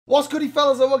What's goody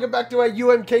fellas, and welcome back to our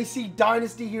UMKC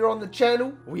Dynasty here on the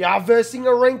channel. We are versing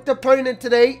a ranked opponent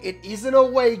today. It is an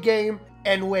away game,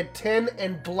 and we're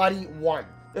 10-1.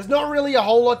 There's not really a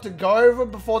whole lot to go over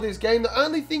before this game. The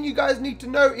only thing you guys need to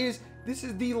know is this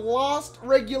is the last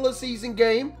regular season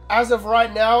game. As of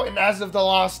right now, and as of the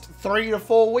last 3 to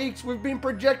 4 weeks, we've been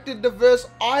projected to verse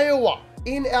Iowa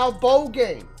in our bowl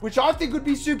game, which I think would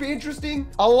be super interesting.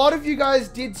 A lot of you guys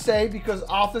did say, because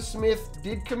Arthur Smith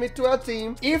did commit to our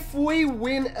team, if we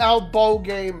win our bowl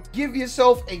game, give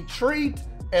yourself a treat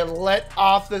and let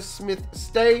Arthur Smith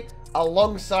stay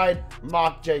alongside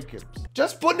Mark Jacobs.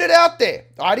 Just putting it out there.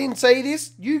 I didn't say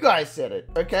this, you guys said it.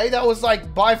 Okay, that was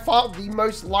like by far the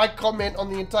most liked comment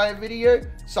on the entire video,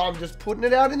 so I'm just putting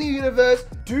it out in the universe.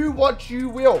 Do what you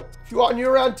will. If you are new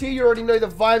around here, you already know the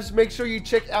vibes. Make sure you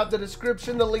check out the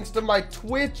description. The links to my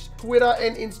Twitch, Twitter,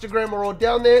 and Instagram are all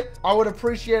down there. I would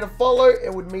appreciate a follow.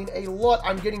 It would mean a lot.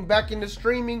 I'm getting back into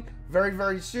streaming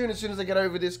very soon as I get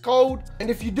over this cold. And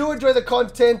if you do enjoy the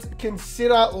content,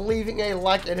 consider leaving a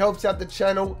like. It helps out the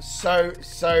channel so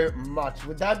much.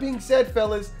 With that being said,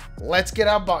 fellas, let's get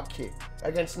our butt kicked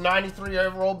against 93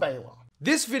 overall Baylor.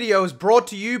 This video is brought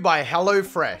to you by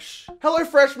HelloFresh.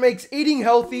 HelloFresh makes eating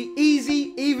healthy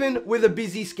easy, even with a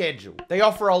busy schedule. They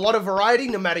offer a lot of variety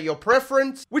no matter your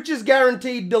preference, which is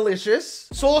guaranteed delicious.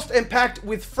 Sourced and packed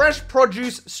with fresh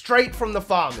produce straight from the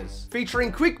farmers.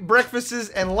 Featuring quick breakfasts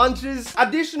and lunches,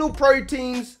 additional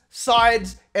proteins,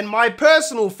 sides, and my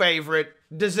personal favorite,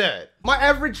 dessert. My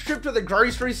average trip to the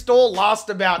grocery store lasts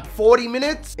about 40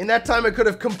 minutes. In that time, I could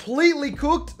have completely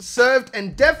cooked, served,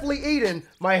 and definitely eaten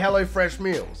my HelloFresh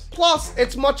meals. Plus,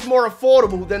 it's much more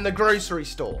affordable than the grocery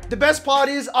store. The best part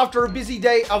is, after a busy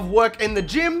day of work in the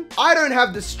gym, I don't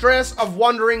have the stress of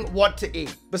wondering what to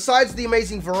eat. Besides the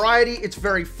amazing variety, it's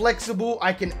very flexible.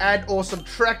 I can add or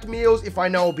subtract meals if I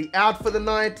know I'll be out for the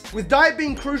night. With diet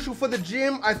being crucial for the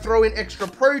gym, I throw in extra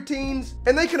proteins,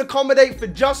 and they can accommodate for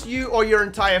just you or your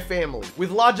entire family,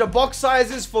 with larger box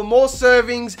sizes for more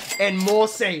servings and more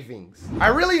savings. I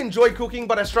really enjoy cooking,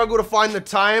 but I struggle to find the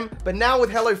time. But now with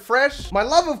HelloFresh, my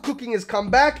love of cooking has come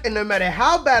back, and no matter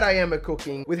how bad I am at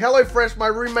cooking, with HelloFresh, my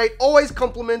roommate always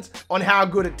compliments on how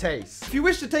good it tastes. If you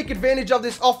wish to take advantage of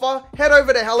this offer, head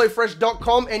over to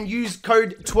HelloFresh.com and use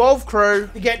code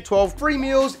 12Crowe to get 12 free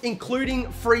meals,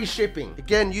 including free shipping.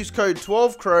 Again, use code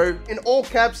 12Crowe in all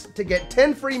caps to get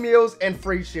 10 free meals and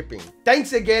free shipping.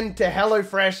 Thanks again to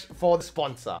HelloFresh for the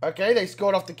sponsor. Okay, they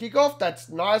scored off the kickoff. That's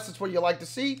nice. That's what you like to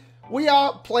see. We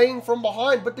are playing from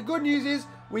behind, but the good news is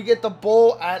we get the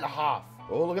ball at half.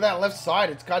 Oh, look at that left side.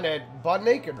 It's kind of butt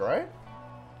naked, right?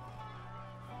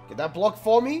 Get that block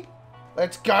for me.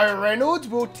 Let's go, Reynolds.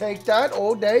 We'll take that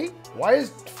all day. Why is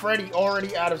Freddie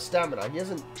already out of stamina? He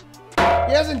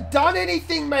hasn't done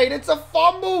anything, mate. It's a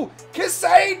fumble.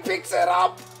 Kissane picks it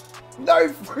up. No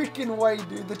freaking way,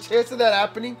 dude. The chance of that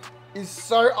happening is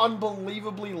so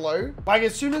unbelievably low. Like,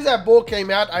 as soon as that ball came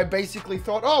out, I basically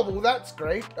thought, oh, well, that's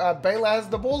great. Baylor has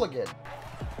the ball again.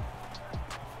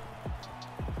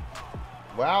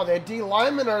 Wow, their D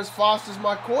linemen are as fast as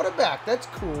my quarterback. That's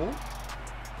cool.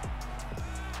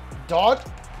 Dot.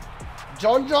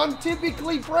 JonJon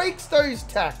typically breaks those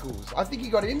tackles. I think he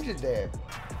got injured there.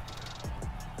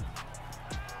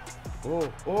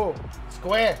 Oh,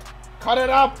 square. Cut it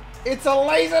up. It's a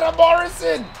laser to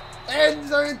Morrison. End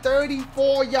zone,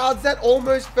 34 yards. That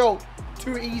almost felt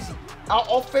too easy. Our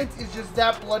offense is just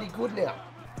that bloody good now.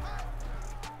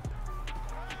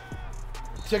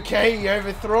 It's okay, he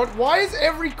overthrew it. Why is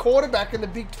every quarterback in the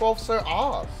Big 12 so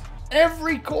arse?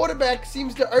 Every quarterback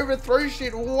seems to overthrow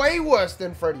shit way worse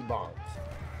than Freddie Barnes.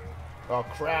 Oh,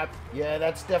 crap. Yeah,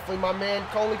 that's definitely my man.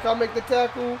 Coley can't make the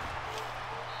tackle.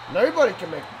 Nobody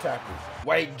can make the tackles.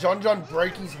 Wait, JonJon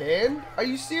broke his hand? Are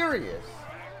you serious?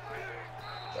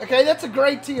 Okay, that's a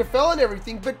great TFL and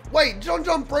everything, but wait,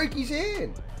 JonJon broke his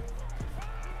hand.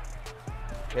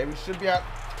 Okay, we should be out.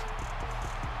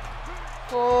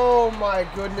 Oh my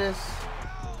goodness.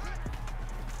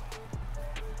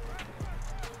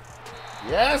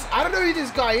 Yes, I don't know who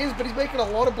this guy is, but he's making a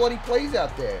lot of bloody plays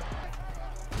out there.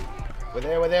 We're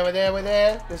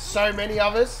there. There's so many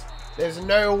of us. There's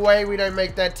no way we don't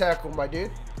make that tackle, my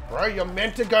dude. Bro, you're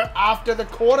meant to go after the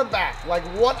quarterback. Like,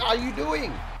 what are you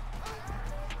doing?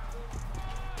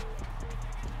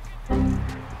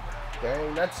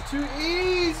 Dang, that's too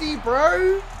easy,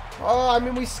 bro. Oh, I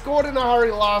mean, we scored in a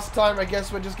hurry last time. I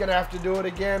guess we're just going to have to do it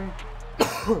again.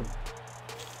 Okay,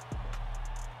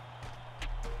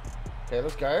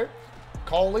 let's go.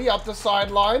 Coley up the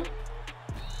sideline.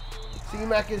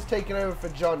 C-Mac is taking over for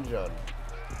JonJon.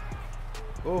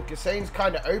 Oh, Kissane's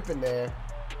kind of open there.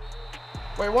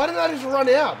 Wait, why did I just run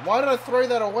out? Why did I throw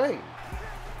that away?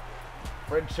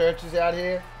 Fred Church is out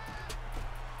here.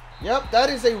 Yep, that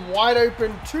is a wide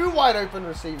open, two wide open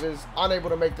receivers, unable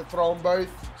to make the throw on both.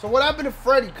 So what happened to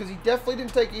Freddie? Because he definitely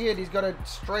didn't take a hit. He's got a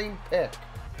strained pec.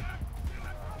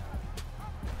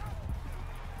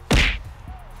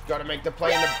 Got to make the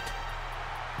play in the...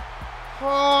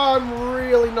 Oh, I'm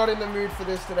really not in the mood for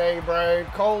this today, bro.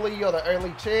 Coley, you're the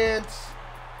only chance.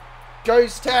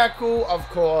 Ghost tackle, of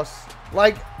course.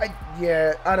 Like,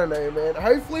 yeah, I don't know, man.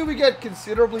 Hopefully we get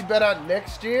considerably better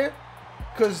next year.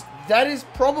 Because that is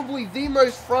probably the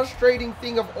most frustrating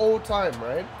thing of all time,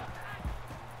 right?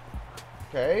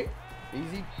 Okay,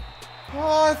 easy.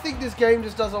 Oh, I think this game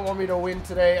just doesn't want me to win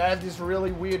today. I have this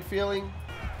really weird feeling.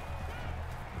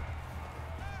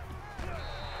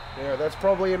 Yeah, that's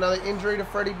probably another injury to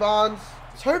Freddie Barnes.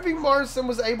 I was hoping Morrison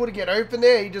was able to get open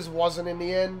there. He just wasn't in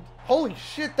the end. Holy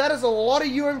shit, that is a lot of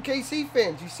UMKC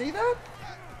fans. You see that?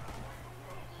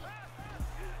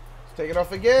 Let's take it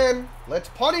off again. Let's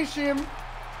punish him.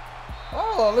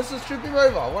 Oh, let's just trip him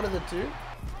over. One of the two.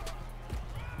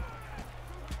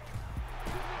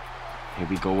 Here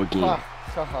we go again.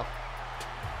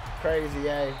 Crazy,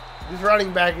 eh? This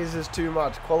running back is just too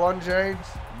much. Quillon Jones,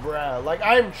 bruh. Like,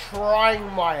 I'm trying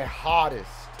my hardest.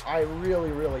 I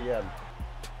really, really am.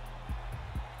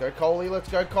 Go Coley. Let's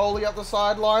go Coley up the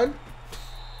sideline.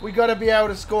 We got to be able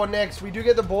to score next. We do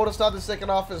get the ball to start the second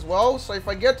half as well. So if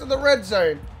I get to the red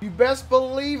zone, you best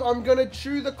believe I'm going to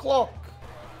chew the clock.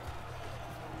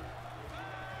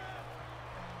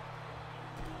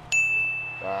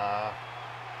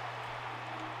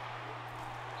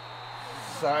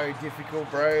 So difficult,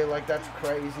 bro. Like, that's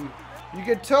crazy. You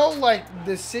can tell, like,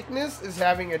 the sickness is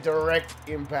having a direct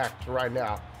impact right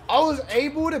now. I was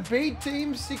able to beat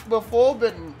teams sick before,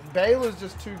 but Baylor's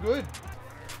just too good.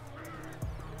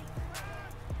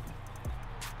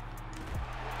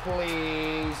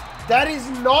 Please. That is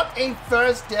not a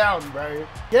first down, bro.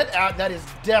 Get out. That is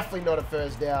definitely not a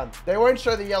first down. They won't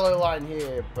show the yellow line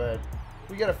here, but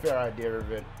we get a fair idea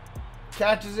of it.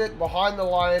 Catches it behind the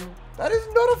line. That is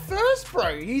not a first,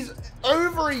 bro. He's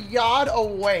over a yard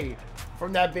away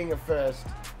from that being a first.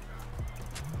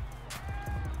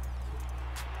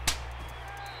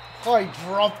 Oh, he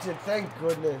dropped it. Thank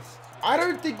goodness. I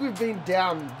don't think we've been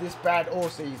down this bad all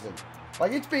season.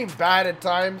 Like, it's been bad at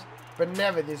times, but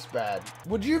never this bad.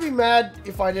 Would you be mad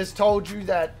if I just told you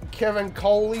that Kevin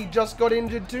Coley just got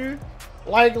injured too?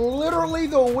 Like, literally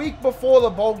the week before the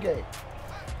bowl game.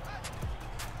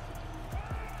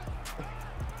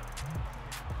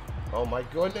 Oh my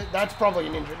goodness, that's probably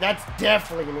an injury. That's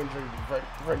definitely an injury to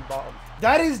Freddie Barnes.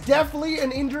 That is definitely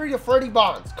an injury to Freddie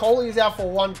Barnes. Coley is out for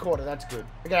 1 quarter, that's good.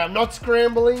 Okay, I'm not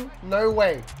scrambling, no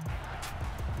way.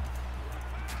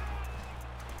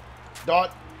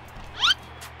 Dot.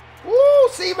 Woo,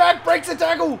 C-Mac breaks the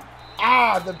tackle.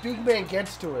 Ah, the big man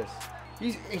gets to us.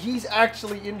 He's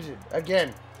actually injured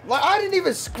again. Like, I didn't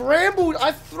even scramble,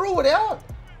 I threw it out.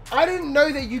 I didn't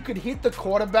know that you could hit the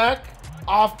quarterback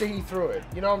after he threw it.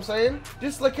 You know what I'm saying?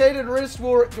 Dislocated wrist,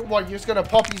 what, you're just gonna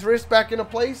pop his wrist back into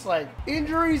place? Like,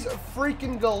 injuries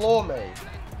freaking galore, mate.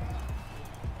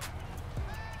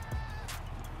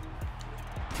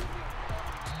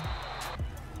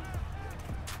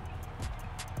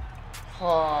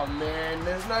 Oh man,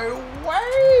 there's no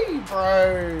way,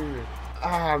 bro.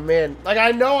 Ah man, like,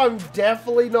 I know I'm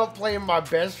definitely not playing my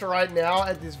best right now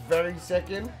at this very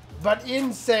second. But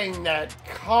in saying that,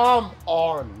 come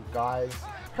on, guys.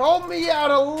 Help me out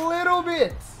a little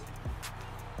bit.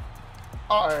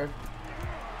 Uh-oh.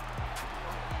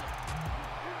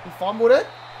 He fumbled it.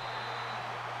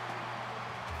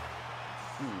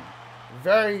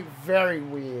 Very, very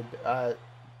weird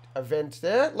events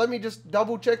there. Let me just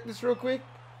double check this real quick.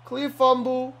 Clear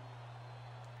fumble.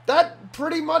 That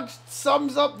pretty much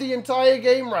sums up the entire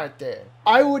game right there.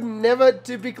 I would never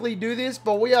typically do this,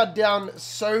 but we are down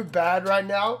so bad right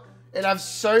now and have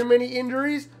so many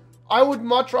injuries. I would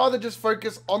much rather just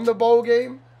focus on the bowl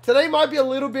game. Today might be a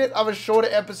little bit of a shorter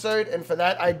episode, and for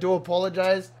that, I do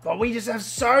apologize. But we just have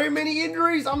so many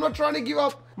injuries. I'm not trying to give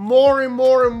up more and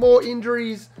more and more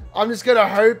injuries. I'm just going to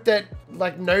hope that,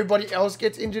 like, nobody else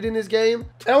gets injured in this game.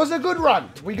 That was a good run.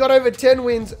 We got over 10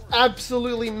 wins.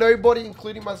 Absolutely nobody,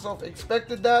 including myself,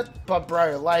 expected that. But,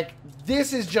 bro, like,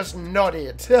 this is just not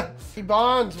it.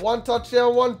 Barnes, 1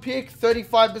 touchdown, 1 pick,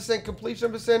 35%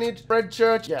 completion percentage. Fred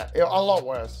Church, yeah, a lot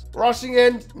worse. Rushing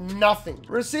end, nothing.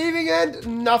 Receiving end,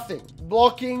 nothing.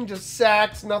 Blocking, just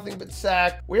sacks, nothing but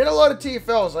sack. We had a lot of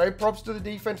TFLs, though. Props to the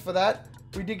defense for that.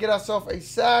 We did get ourselves a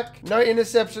sack. No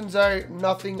interceptions, though.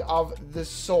 Nothing of the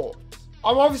sort.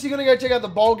 I'm obviously going to go check out the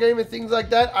bowl game and things like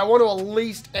that. I want to at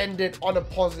least end it on a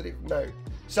positive note.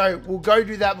 So we'll go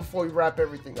do that before we wrap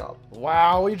everything up.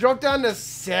 Wow, we dropped down to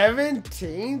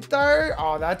 17th though.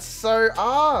 Oh, that's so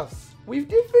ass. We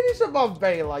did finish above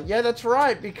Baylor. Yeah, that's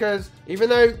right, because even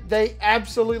though they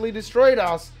absolutely destroyed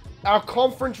us, our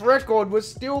conference record was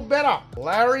still better.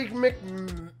 Larry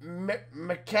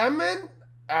McCammon?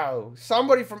 Oh,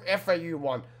 somebody from FAU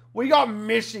won. We got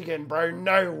Michigan, bro.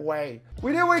 No way.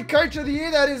 We didn't win Coach of the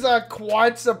Year. That is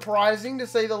quite surprising, to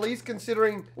say the least,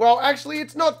 considering... Well, actually,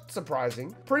 it's not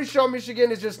surprising. Pretty sure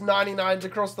Michigan is just 99s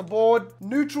across the board.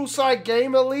 Neutral site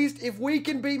game, at least. If we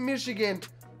can beat Michigan,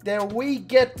 then we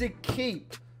get to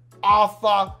keep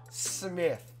Arthur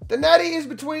Smith. The Natty is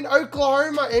between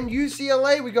Oklahoma and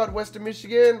UCLA. We got Western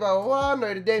Michigan, blah, blah, blah.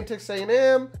 Notre Dame, Texas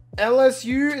A&M.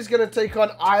 LSU is going to take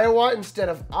on Iowa instead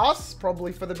of us,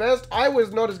 probably for the best.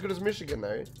 Iowa's not as good as Michigan,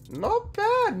 though. Not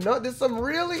bad. There's some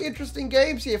really interesting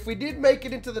games here. If we did make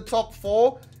it into the top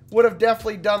 4, would have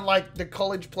definitely done, like, the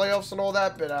college playoffs and all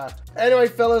that. But anyway,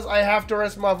 fellas, I have to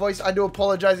rest my voice. I do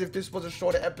apologize if this was a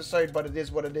shorter episode, but it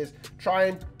is what it is.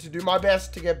 Trying to do my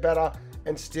best to get better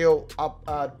and still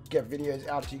get videos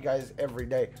out to you guys every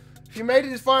day. If you made it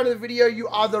this far into the video, you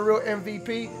are the real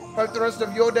MVP. Hope the rest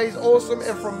of your day is awesome.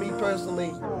 And from me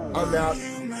personally, I'm out.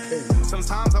 Peace.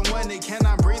 Sometimes I wonder, can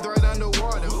I breathe?